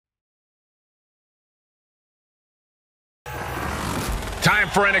Time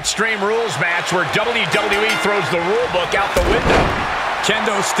for an Extreme Rules match where WWE throws the rule book out the window.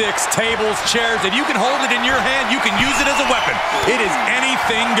 Kendo sticks, tables, chairs. If you can hold it in your hand, you can use it as a weapon. It is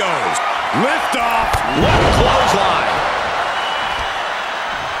anything goes. Lift off. Left clothesline.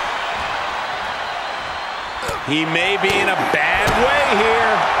 He may be in a bad way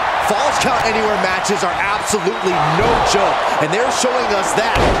here. Falls Count Anywhere matches are absolutely no joke, and they're showing us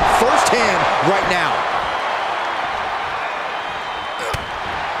that firsthand right now.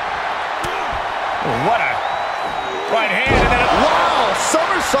 What a right hand, and then a... Wow,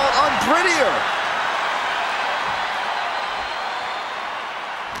 somersault unprettier.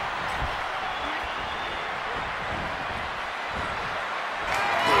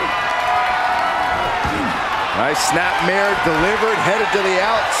 Nice snapmare delivered, headed to the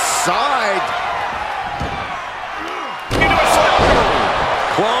outside.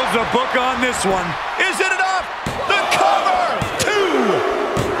 Close the book on this one. Is it enough? The cover! 2!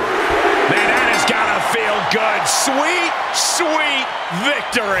 Man, that has got to feel good. Sweet, sweet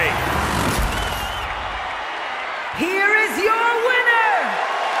victory. Here is your winner,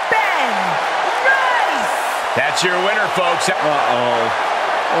 Ben Rice. That's your winner, folks. Uh-oh.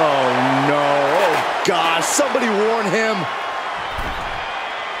 Oh, no. Oh, gosh. Somebody warn him.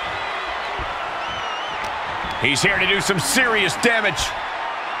 He's here to do some serious damage.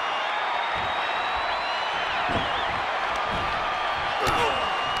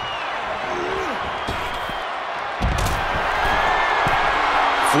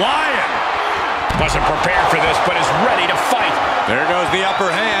 Flying. Wasn't prepared for this, but is ready to fight. There goes the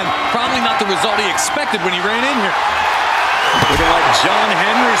upper hand. Probably not the result he expected when he ran in here. Looking like John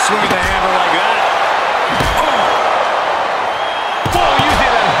Henry swinging the hammer like that. Oh,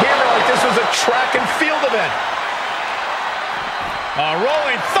 using a hammer like this was a track and field event. A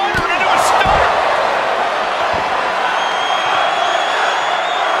rolling